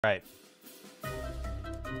Right.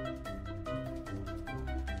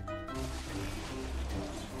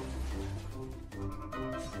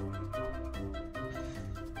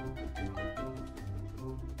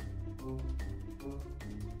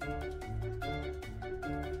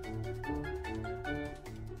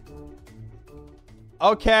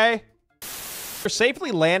 Okay. After safely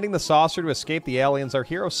landing the saucer to escape the aliens, our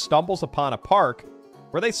hero stumbles upon a park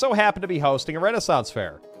where they so happen to be hosting a Renaissance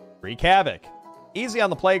fair. Wreak havoc. Easy on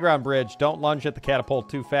the playground bridge, don't lunge at the catapult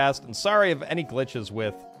too fast, and sorry of any glitches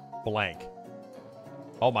with blank.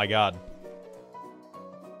 Oh my god.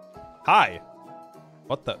 Hi.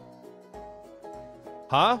 What the?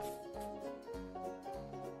 Huh?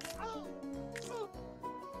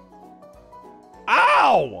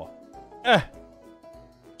 Ow!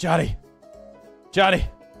 Johnny. Johnny.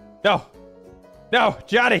 No. No,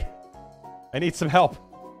 Johnny. I need some help.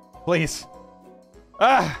 Please.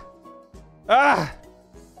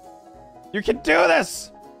 You can do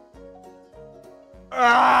this!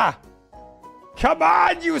 Come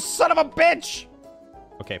on, you son of a bitch!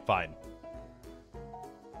 Okay, fine.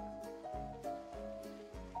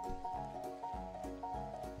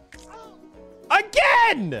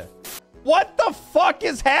 Again! What the fuck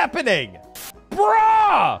is happening?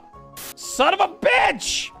 Bruh! Son of a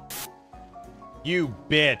bitch! You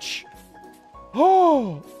bitch.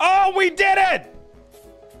 Oh, we did it!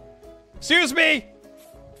 Excuse me!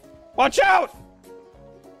 Watch out!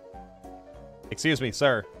 Excuse me,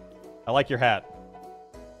 sir. I like your hat.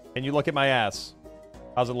 Can you look at my ass?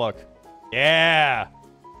 How's it look? Yeah!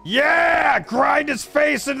 Yeah! Grind his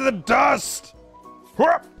face into the dust!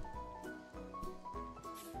 Whoop!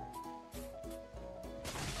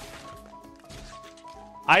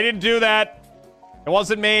 I didn't do that. It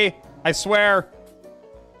wasn't me. I swear.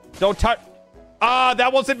 Don't touch. Ah,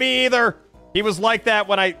 that wasn't me either. He was like that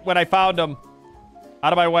when I found him.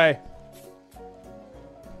 Out of my way.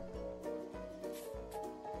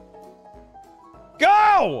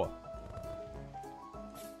 Go!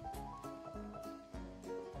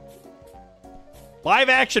 Live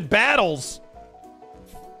action battles.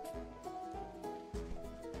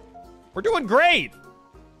 We're doing great.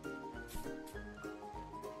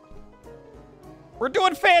 We're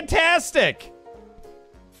doing fantastic.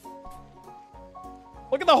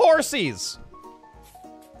 Look at the horsies.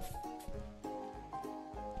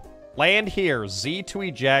 Land here. Z to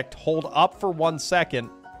eject. Hold up for 1 second.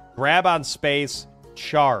 Grab on space.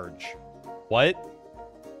 Charge. What?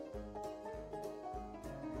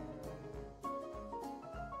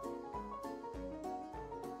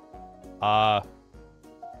 Are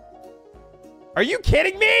you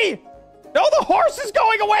kidding me? No, the horse is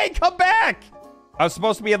going away. Come back. I was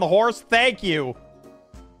supposed to be in the horse. Thank you.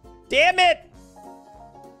 Damn it.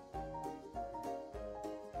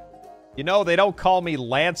 You know, they don't call me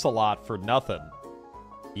Lancelot for nothing.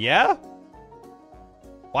 Yeah?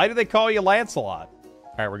 Why do they call you Lancelot?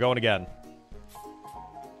 All right, we're going again.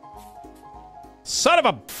 Son of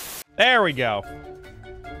a... There we go.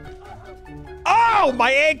 Oh,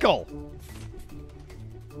 my ankle.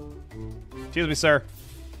 Excuse me, sir.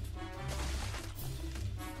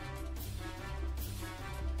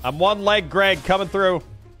 I'm one leg Greg coming through.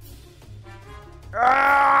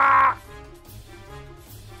 Ah!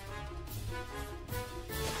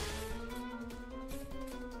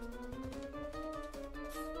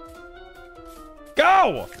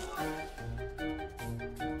 Go!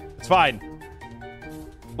 It's fine.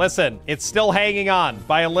 Listen, it's still hanging on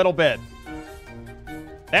by a little bit.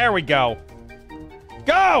 There we go.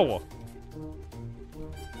 Go!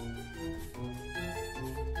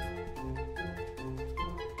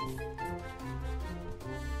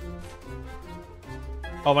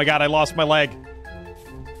 Oh my god, I lost my leg.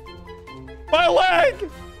 My leg!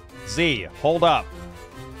 Z, hold up.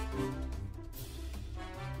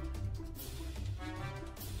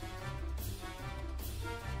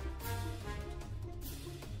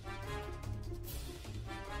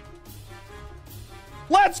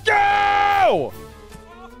 Let's go!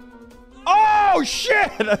 Oh,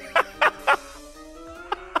 shit!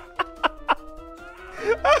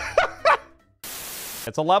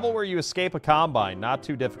 It's a level where you escape a combine. Not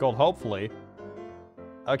too difficult, hopefully.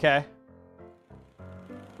 Okay.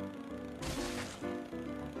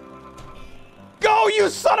 Go, you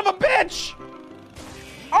son of a bitch!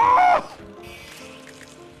 Oh!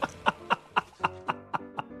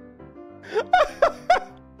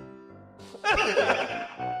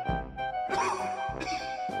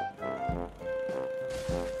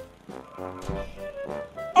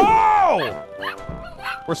 Oh!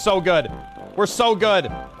 We're so good. We're so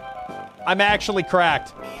good. I'm actually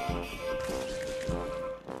cracked.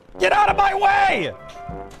 Get out of my way!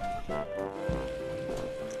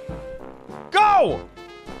 Go!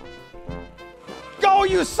 Go,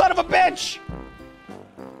 you son of a bitch!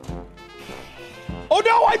 Oh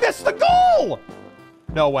no, I missed the goal!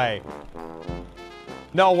 No way.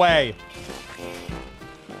 No way.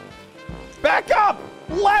 Back up!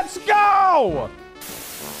 Let's go!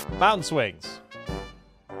 Mountain swings.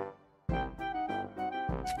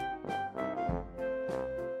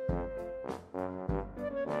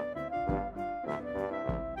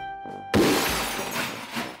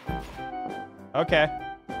 Okay.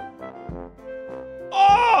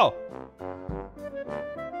 Oh!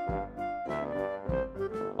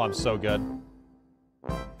 Oh, I'm so good.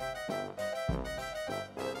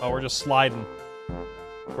 Oh, we're just sliding.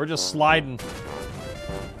 We're just sliding.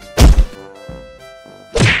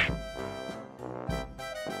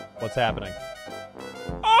 What's happening?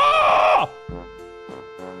 Oh!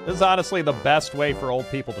 This is honestly the best way for old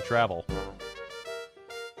people to travel.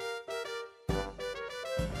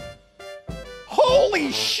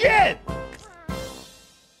 Holy shit!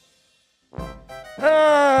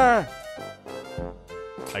 Ah!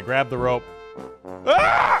 I grabbed the rope.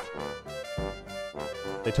 Ah!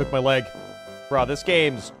 They took my leg. Bro, this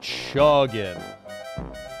game's chugging.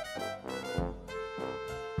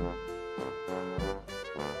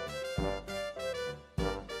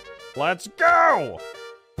 Let's go!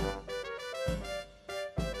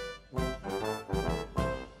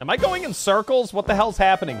 Am I going in circles? What the hell's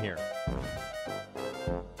happening here?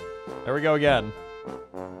 There we go again.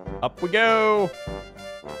 Up we go.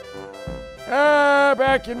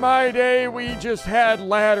 Back in my day, we just had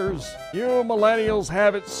ladders. You millennials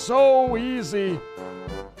have it so easy.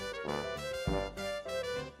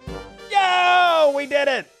 Yo, we did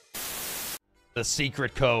it! The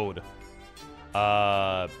secret code.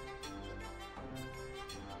 Oh,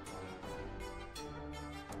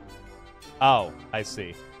 I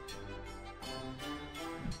see.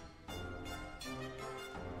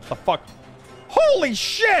 The fuck? Holy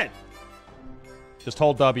shit! Just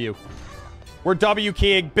hold W. We're W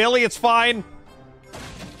keying. Billy, it's fine.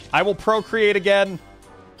 I will procreate again.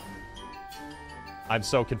 I'm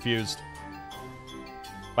so confused.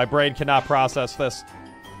 My brain cannot process this.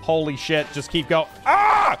 Holy shit, just keep going.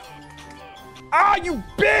 Ah! Ah, you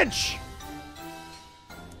bitch!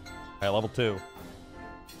 Alright, level 2.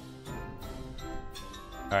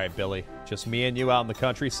 Alright, Billy. Just me and you out in the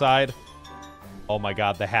countryside. Oh my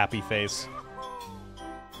god, the happy face.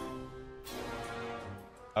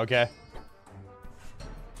 Okay.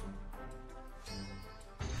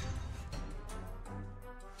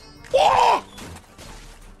 Whoa!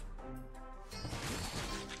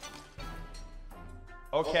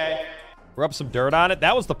 Okay. Rub some dirt on it.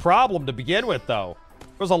 That was the problem to begin with, though. There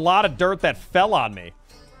was a lot of dirt that fell on me.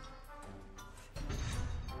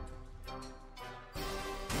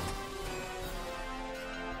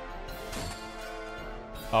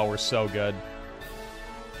 Oh, we're so good.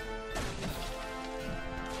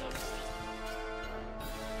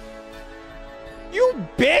 You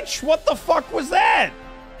bitch! What the fuck was that?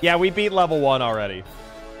 Yeah, we beat level 1 already.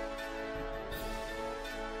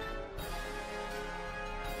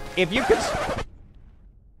 If you could...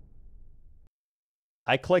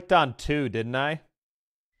 I clicked on 2, didn't I?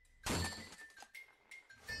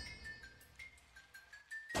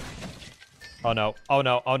 Oh no, oh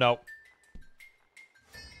no, oh no.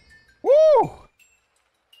 Woo!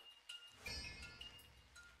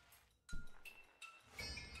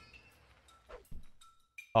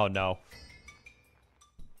 Oh no.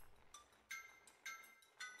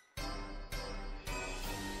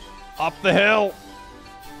 Up the hill!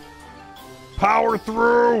 Power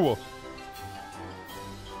through!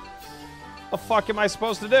 The fuck am I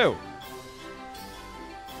supposed to do?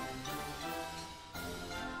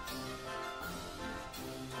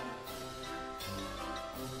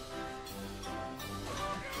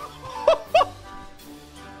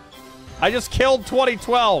 I just killed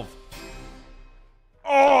 2012.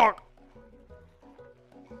 Oh!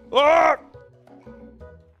 Oh!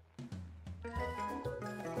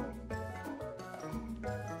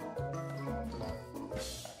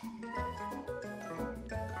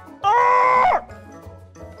 Ah!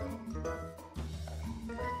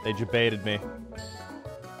 They debated me.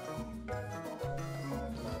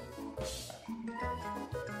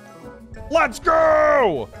 Let's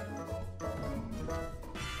go!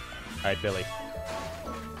 All right, Billy.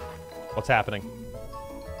 What's happening?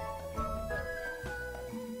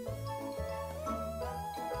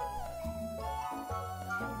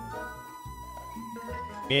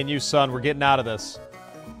 Me and you, son, we're getting out of this.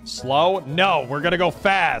 Slow? No, we're gonna go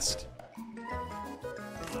fast.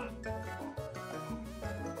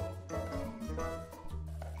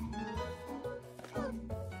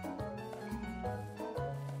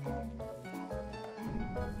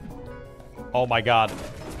 Oh my god.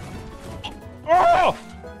 Oh!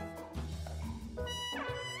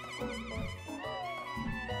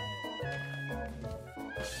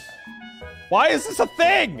 Why is this a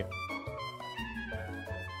thing?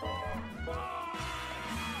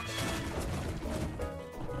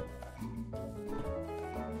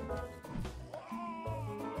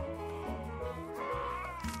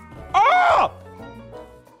 Oh!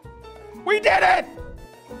 We did it!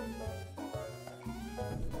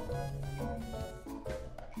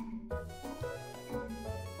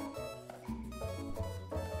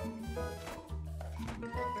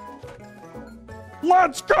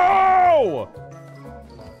 Let's go!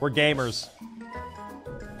 We're gamers.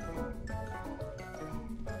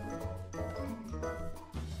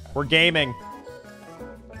 We're gaming.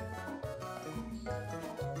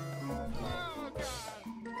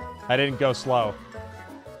 I didn't go slow.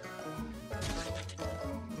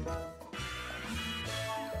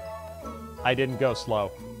 I didn't go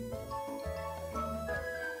slow.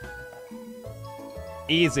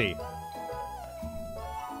 Easy.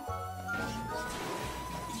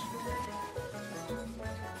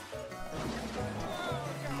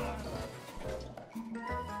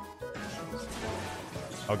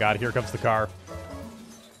 Oh god, here comes the car.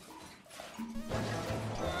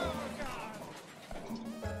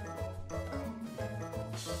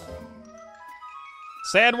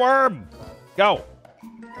 Sandworm! Go!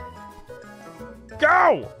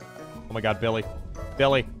 Go! Oh my god, Billy.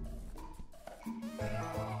 Billy.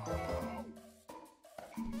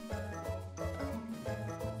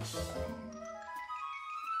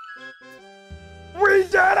 We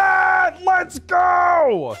did it! Let's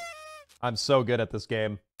go! I'm so good at this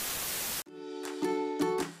game.